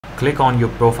click on your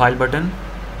profile button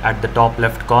at the top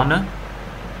left corner.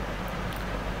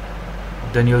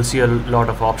 Then you'll see a lot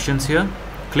of options here.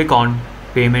 Click on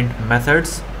payment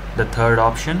methods, the third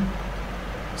option,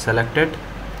 select it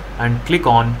and click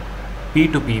on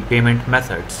P2P payment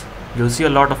methods. You'll see a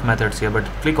lot of methods here, but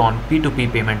click on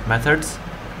P2P payment methods.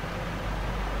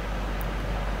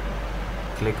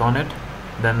 Click on it.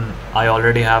 Then I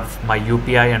already have my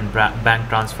UPI and bank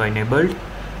transfer enabled.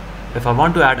 If I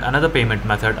want to add another payment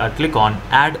method, I'll click on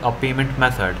add a payment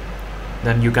method.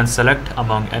 Then you can select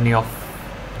among any of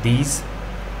these.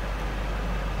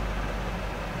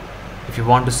 If you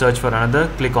want to search for another,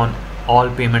 click on all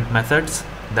payment methods,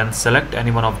 then select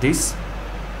any one of these.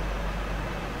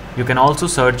 You can also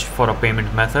search for a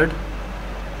payment method.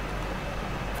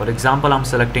 For example, I'm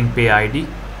selecting Pay ID.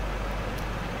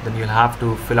 Then you'll have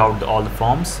to fill out all the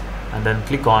forms and then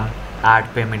click on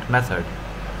add payment method.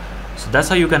 So that's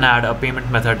how you can add a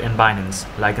payment method in Binance.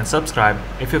 Like and subscribe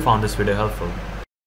if you found this video helpful.